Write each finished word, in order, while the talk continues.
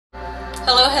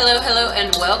Hello, hello, hello,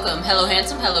 and welcome. Hello,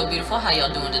 handsome. Hello, beautiful. How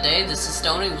y'all doing today? This is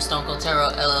Stoney with Stone Cold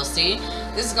Tarot LLC.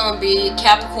 This is going to be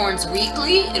Capricorn's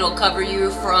weekly. It'll cover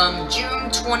you from June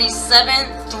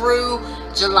 27th through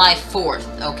July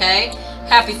 4th, okay?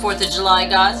 Happy 4th of July,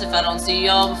 guys, if I don't see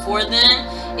y'all before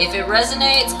then. If it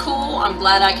resonates, cool. I'm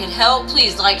glad I can help.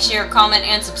 Please like, share, comment,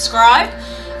 and subscribe.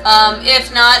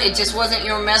 If not, it just wasn't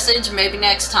your message. Maybe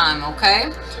next time,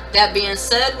 okay? That being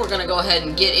said, we're going to go ahead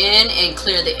and get in and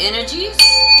clear the energies.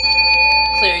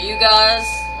 Clear you guys.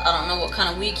 I don't know what kind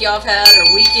of week y'all have had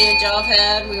or weekend y'all have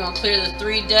had. We're going to clear the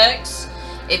 3 decks.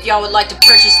 If y'all would like to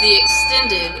purchase the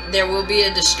extended, there will be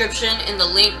a description in the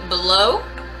link below.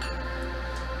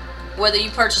 Whether you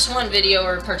purchase one video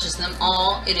or purchase them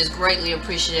all, it is greatly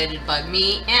appreciated by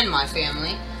me and my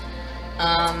family.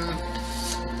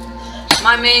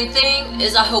 My main thing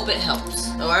is I hope it helps,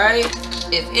 alright?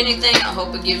 If anything, I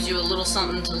hope it gives you a little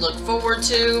something to look forward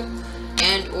to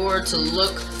and or to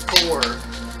look for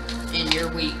in your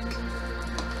week.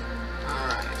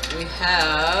 Alright, we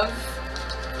have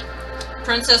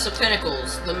Princess of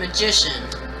Pentacles, the Magician,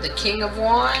 the King of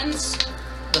Wands,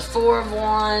 the 4 of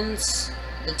Wands,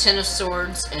 the 10 of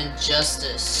Swords, and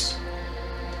Justice.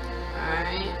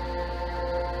 Alright.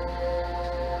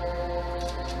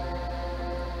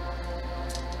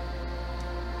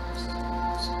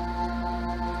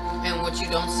 And what you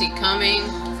don't see coming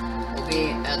will be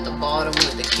at the bottom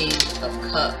with the King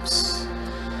of Cups.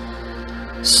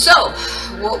 So,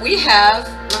 what we have,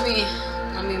 let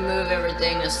me move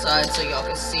everything aside so y'all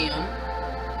can see them.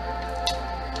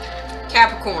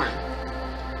 Capricorn,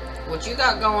 what you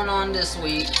got going on this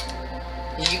week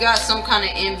is you got some kind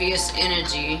of envious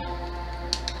energy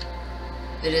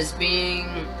that is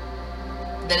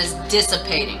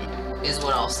dissipating, is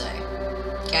what I'll say.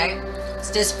 Okay? It's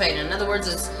dissipating. In other words,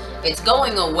 it's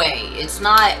going away. It's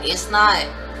not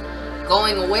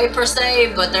going away per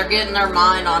se, but they're getting their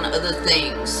mind on other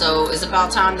things. So it's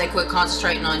about time they quit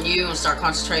concentrating on you and start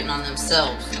concentrating on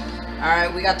themselves.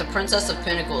 Alright, we got the Princess of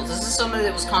Pentacles. This is somebody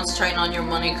that was concentrating on your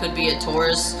money. Could be a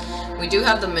Taurus. We do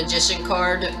have the Magician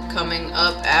card coming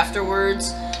up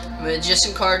afterwards.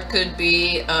 Magician card could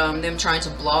be them trying to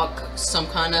block some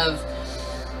kind of...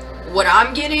 What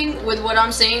I'm getting with what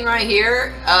I'm seeing right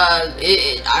here,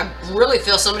 I really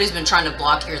feel somebody's been trying to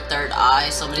block your third eye.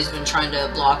 Somebody's been trying to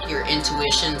block your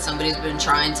intuition. Somebody's been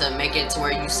trying to make it to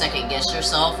where you second guess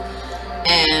yourself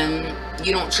and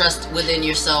you don't trust within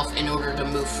yourself in order to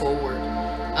move forward.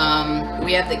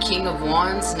 We have the King of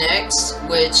Wands next,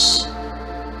 which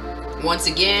once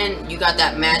again, you got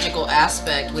that magical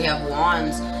aspect. We have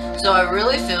wands. So I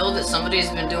really feel that somebody's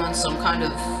been doing some kind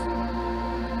of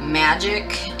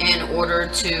magic in order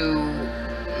to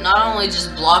not only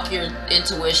just block your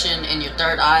intuition and your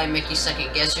third eye and make you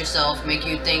second guess yourself, make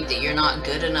you think that you're not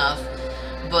good enough,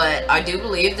 but I do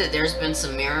believe that there's been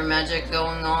some mirror magic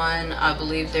going on. I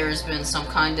believe there's been some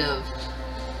kind of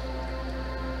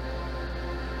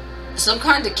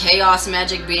chaos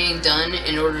magic being done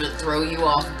in order to throw you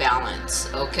off balance,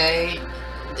 okay?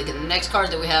 The next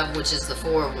card that we have, which is the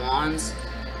 4 of Wands,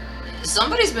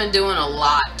 somebody's been doing a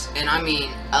lot, and I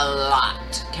mean a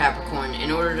lot, Capricorn,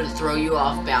 in order to throw you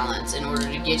off balance, in order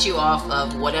to get you off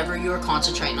of whatever you're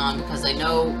concentrating on, because they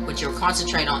know what you're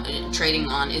concentrating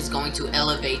on is going to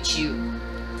elevate you.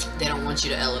 They don't want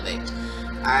you to elevate.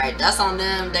 Alright, that's on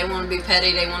them. They want to be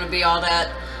petty. They want to be all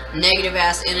that negative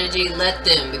ass energy. Let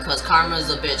them, because karma's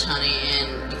a bitch, honey,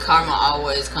 and karma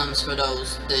always comes for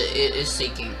those that it is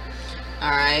seeking.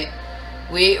 Alright.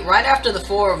 Right after the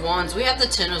 4 of Wands, we have the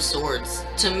 10 of Swords.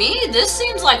 To me, this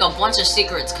seems like a bunch of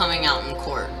secrets coming out in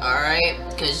court, alright?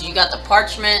 Because you got the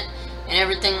parchment and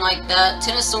everything like that.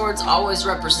 10 of Swords always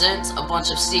represents a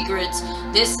bunch of secrets.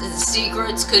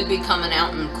 Secrets could be coming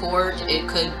out in court. It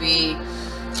could be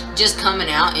just coming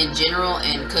out in general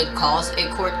and could cause a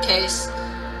court case.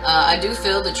 I do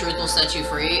feel the truth will set you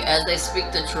free. As they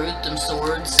speak the truth, them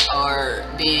swords are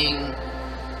being...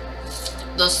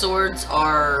 The swords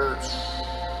are...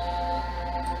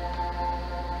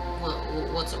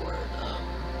 What's the word?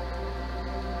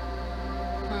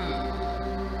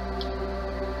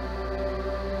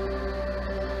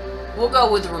 We'll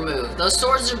go with remove. Those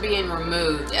swords are being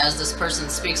removed as this person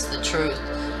speaks the truth.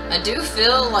 I do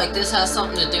feel like this has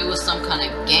something to do with some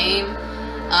kind of game.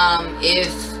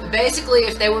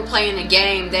 If they were playing a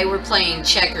game, they were playing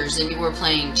checkers and you were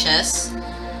playing chess.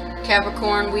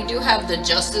 Capricorn, we do have the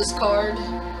Justice card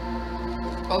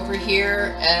over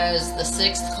here as the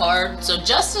 6th card. So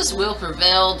justice will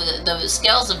prevail. The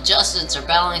scales of justice are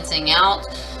balancing out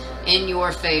in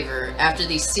your favor after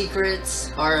these secrets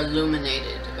are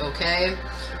illuminated, okay?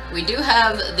 We do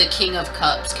have the King of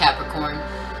Cups, Capricorn.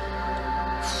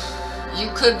 You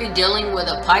could be dealing with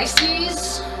a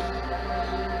Pisces.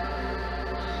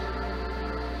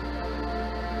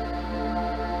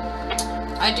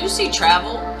 I do see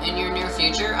travel in your near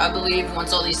future. I believe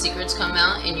once all these secrets come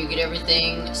out and you get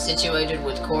everything situated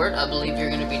with court, I believe you're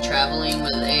going to be traveling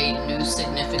with a new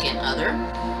significant other.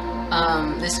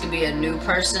 This could be a new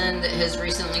person that has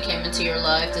recently came into your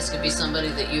life. This could be somebody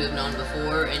that you have known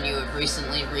before and you have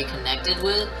recently reconnected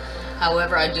with.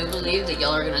 However, I do believe that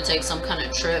y'all are going to take some kind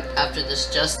of trip after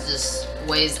this justice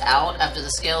weighs out, after the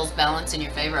scales balance in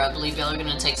your favor. I believe y'all are going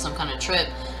to take some kind of trip.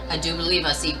 I do believe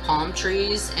I see palm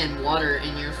trees and water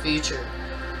in your future.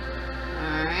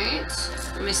 Alright,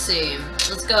 let me see.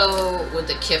 Let's go with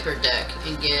the Kipper deck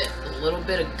and get a little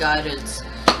bit of guidance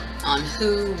on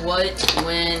who, what,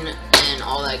 when, and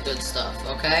all that good stuff,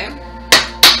 okay?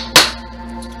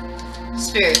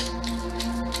 Spirit,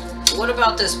 what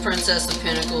about this Princess of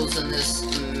Pentacles and this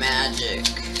magic,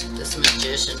 this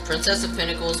magician? Princess of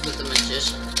Pentacles with the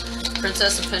magician.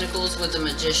 Princess of Pentacles with the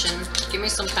magician. Give me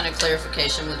some kind of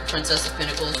clarification with the Princess of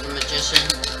Pentacles and the magician.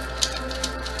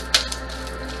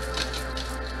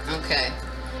 Okay.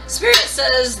 Spirit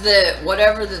says that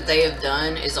whatever that they have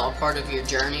done is all part of your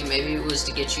journey. Maybe it was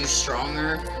to get you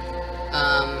stronger.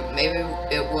 Maybe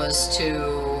it was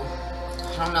to,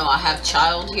 I don't know, I have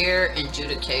child here,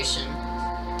 adjudication.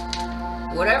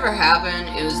 Whatever happened,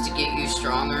 it was to get you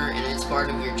stronger and it's part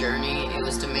of your journey. It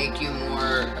was to make you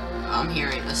more, I'm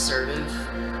hearing, assertive.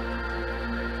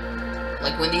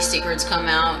 Like when these secrets come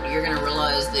out, you're going to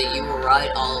realize that you were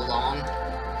right all along.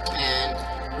 And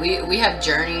we have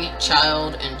journey,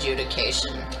 child, and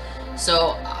adjudication.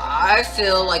 So I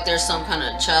feel like there's some kind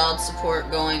of child support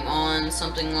going on,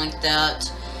 something like that.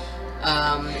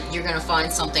 You're going to find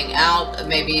something out.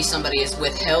 Maybe somebody has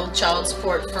withheld child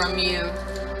support from you.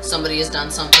 Somebody has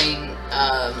done something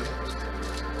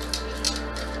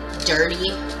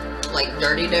dirty, like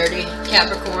dirty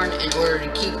Capricorn, in order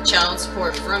to keep child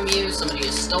support from you. Somebody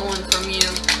has stolen from you.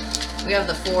 We have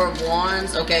the Four of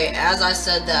Wands. Okay, as I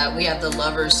said that, we have the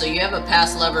Lovers. So you have a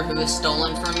past lover who has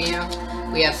stolen from you.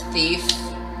 We have Thief,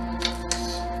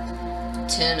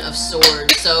 Ten of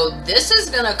Swords. So this is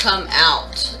gonna come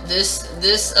out.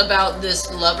 This about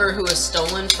this lover who has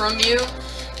stolen from you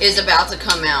is about to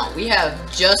come out. We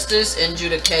have Justice and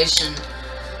Adjudication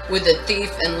with the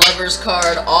Thief and Lovers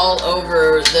card all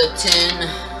over the Ten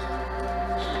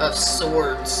of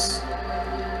Swords.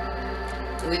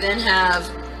 We then have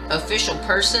Official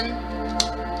Person,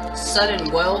 Sudden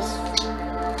Wealth,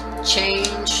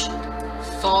 Change,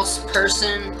 False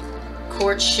Person,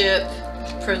 Courtship,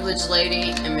 Privileged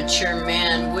Lady, and Mature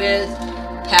Man with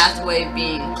Pathway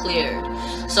being cleared.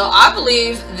 So I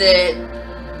believe that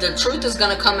the truth is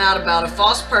going to come out about a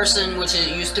false person, which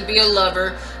used to be a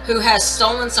lover, who has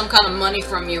stolen some kind of money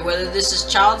from you, whether this is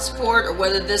child support or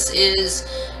whether this is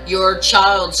your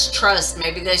child's trust.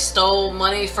 Maybe they stole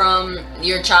money from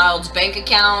your child's bank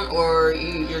account or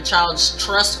your child's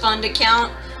trust fund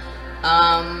account,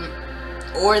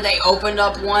 or they opened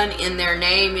up one in their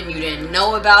name and you didn't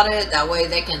know about it. That way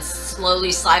they can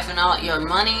slowly siphon out your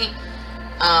money.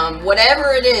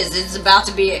 Whatever it is, it's about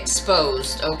to be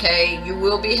exposed, okay? You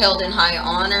will be held in high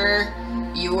honor.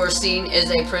 You are seen as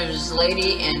a privileged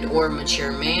lady and or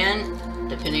mature man,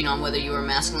 depending on whether you are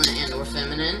masculine and or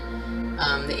feminine.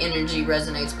 The energy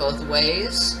resonates both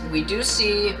ways. We do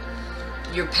see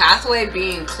your pathway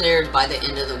being cleared by the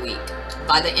end of the week.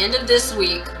 By the end of this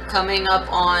week, coming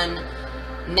up on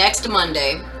next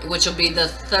Monday, which will be the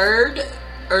 3rd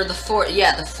or the 4th,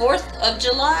 yeah, the 4th of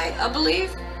July, I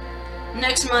believe.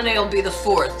 Next Monday will be the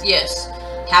 4th, yes.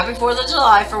 Happy 4th of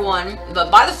July for one. But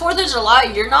by the 4th of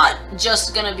July, you're not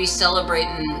just going to be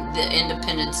celebrating the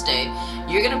Independence Day.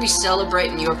 You're going to be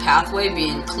celebrating your pathway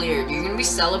being cleared. You're going to be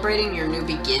celebrating your new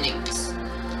beginnings.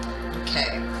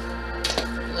 Okay.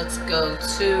 Let's go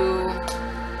to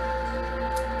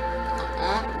the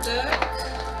Aunt deck.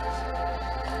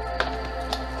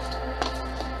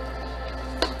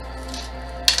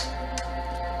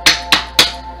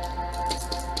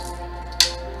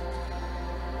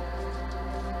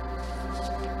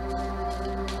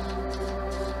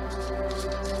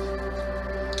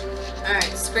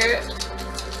 Alright, Spirit,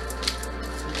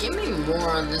 give me more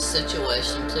on this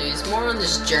situation, please. More on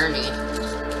this journey.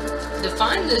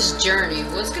 Define this journey.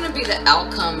 What's going to be the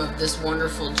outcome of this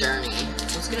wonderful journey?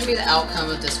 What's going to be the outcome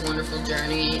of this wonderful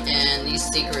journey and these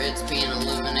secrets being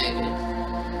illuminated?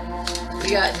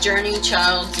 We got journey,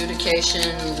 child,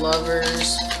 adjudication,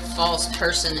 lovers, false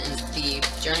person, and thief.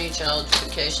 Journey, child,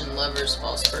 adjudication, lovers,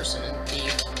 false person, and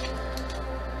thief.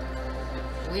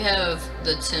 We have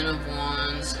the Ten of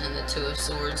Wands and the Two of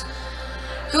Swords.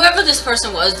 Whoever this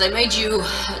person was, they made you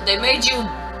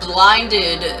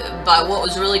blinded by what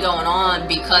was really going on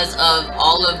because of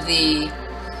all of the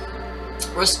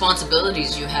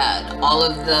responsibilities you had, all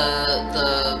of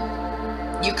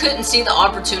you couldn't see the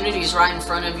opportunities right in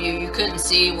front of you. You couldn't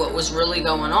see what was really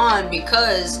going on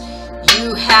because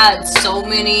you had so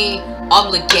many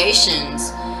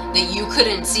obligations that you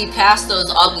couldn't see past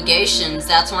those obligations.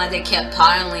 That's why they kept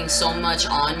piling so much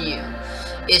on you,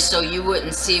 is so you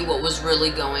wouldn't see what was really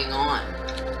going on.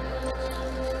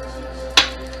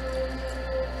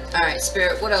 Alright,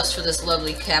 Spirit, what else for this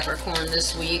lovely Capricorn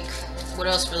this week? What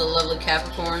else for the lovely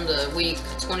Capricorn the week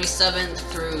 27th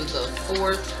through the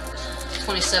 4th?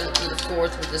 27th through the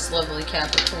 4th with this lovely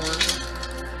Capricorn.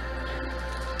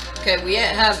 Okay, we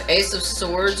have Ace of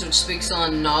Swords, which speaks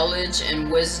on knowledge and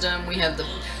wisdom. We have the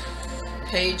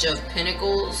Page of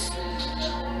Pentacles.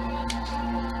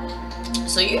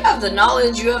 So you have the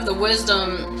knowledge, you have the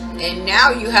wisdom, and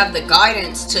now you have the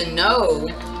guidance to know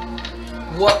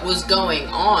what was going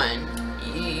on.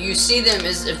 You see them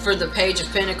as, for the Page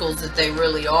of Pentacles, that they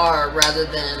really are, rather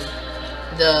than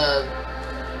the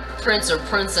Prince or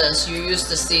Princess you used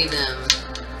to see them,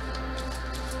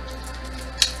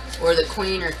 or the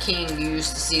Queen or King you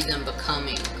used to see them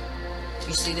becoming.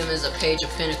 You see them as a Page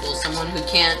of Pentacles, someone who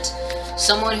can't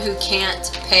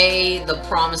pay the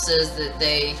promises that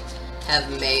they have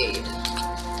made.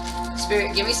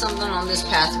 Spirit, give me something on this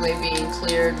pathway being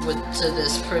cleared to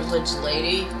this privileged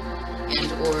lady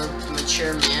and or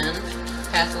mature man.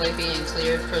 Pathway being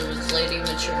cleared, privileged lady,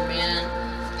 mature man.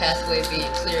 Pathway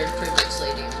being cleared, privileged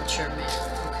lady, mature man.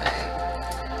 Okay.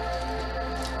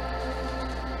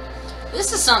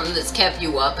 This is something that's kept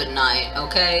you up at night,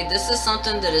 okay? This is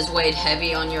something that has weighed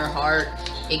heavy on your heart.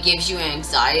 It gives you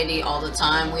anxiety all the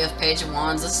time. We have Page of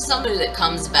Wands. This is somebody that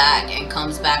comes back and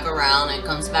comes back around and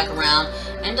comes back around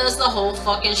and does the whole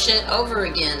fucking shit over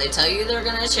again. They tell you they're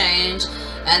gonna change,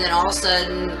 and then all of a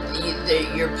sudden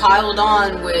you're piled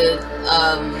on with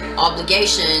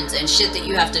obligations and shit that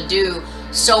you have to do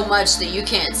so much that you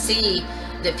can't see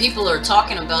that people are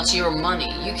talking about your money.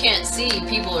 You can't see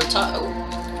people are talking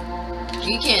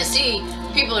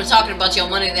about your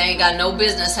money. They ain't got no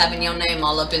business having your name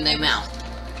all up in their mouth.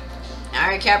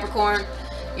 Alright, Capricorn,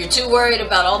 you're too worried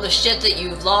about all the shit that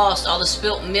you've lost, all the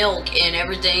spilt milk and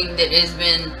everything that has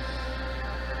been,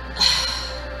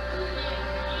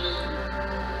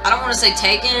 I don't want to say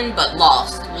taken, but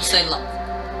lost. We'll say lost.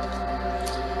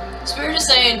 Spirit is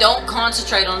saying don't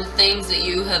concentrate on the things that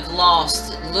you have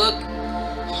lost. Look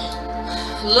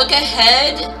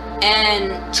ahead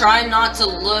and try not to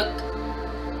look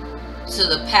to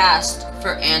the past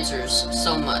for answers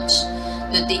so much.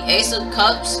 That the Ace of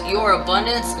Cups, your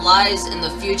abundance lies in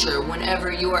the future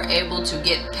whenever you are able to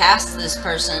get past this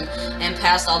person and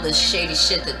past all this shady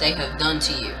shit that they have done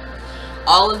to you.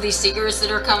 All of these secrets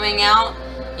that are coming out,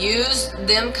 use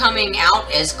them coming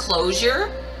out as closure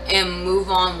and move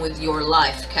on with your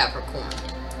life, Capricorn.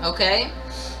 Okay?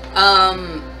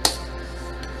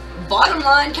 Bottom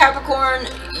line, Capricorn,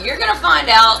 you're gonna find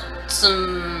out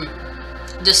some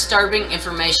disturbing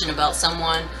information about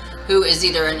someone who is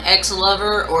either an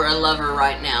ex-lover or a lover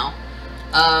right now.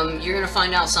 You're gonna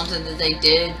find out something that they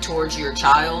did towards your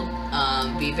child.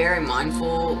 Be very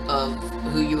mindful of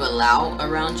who you allow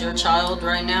around your child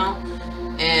right now,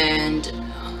 and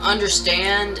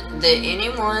understand that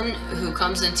anyone who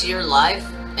comes into your life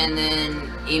and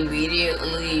then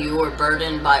immediately you are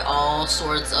burdened by all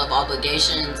sorts of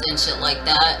obligations and shit like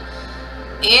that,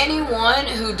 anyone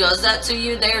who does that to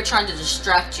you, they are trying to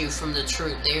distract you from the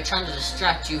truth. They are trying to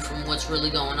distract you from what's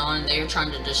really going on. They are trying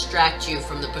to distract you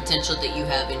from the potential that you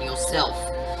have in yourself.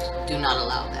 Do not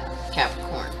allow that,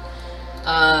 Capricorn.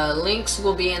 Links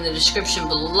will be in the description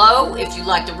below. If you'd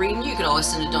like the reading, you can always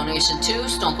send a donation to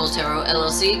Stone Cold Tarot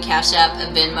LLC, CashApp,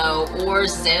 Venmo, or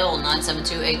Zelle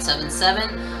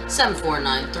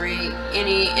 972-877-7493.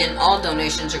 Any and all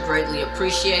donations are greatly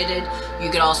appreciated.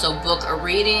 You could also book a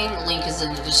reading. Link is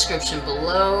in the description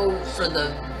below for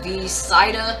the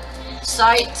VSITA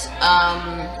site.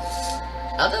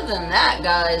 Other than that,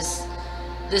 guys,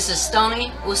 this is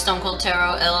Stoney with Stone Cold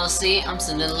Tarot LLC. I'm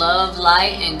sending love,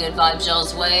 light, and good vibes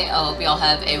y'all's way. I hope y'all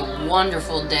have a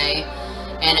wonderful day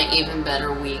and an even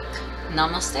better week.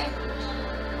 Namaste.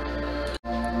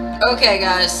 Okay,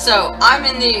 guys, so I'm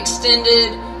in the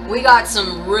extended. We got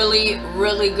some really,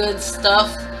 really good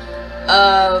stuff.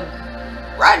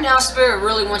 Right now, Spirit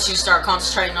really wants you to start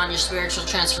concentrating on your spiritual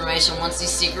transformation once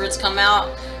these secrets come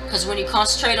out. Because when you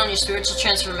concentrate on your spiritual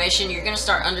transformation, you're going to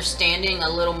start understanding a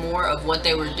little more of what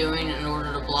they were doing in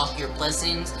order to block your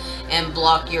blessings and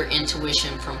block your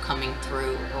intuition from coming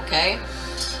through, okay?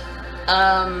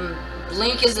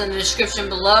 Link is in the description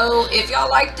below. If y'all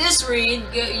like this read,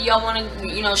 y'all want to,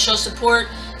 you know, show support,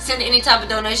 send any type of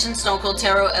donation, Stone Cold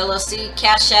Tarot LLC,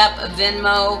 Cash App,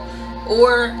 Venmo,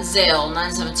 or Zelle,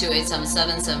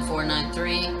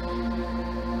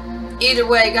 972-877-7493. Either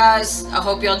way, guys, I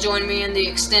hope y'all join me in the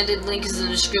extended. Link is in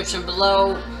the description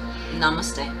below.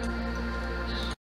 Namaste.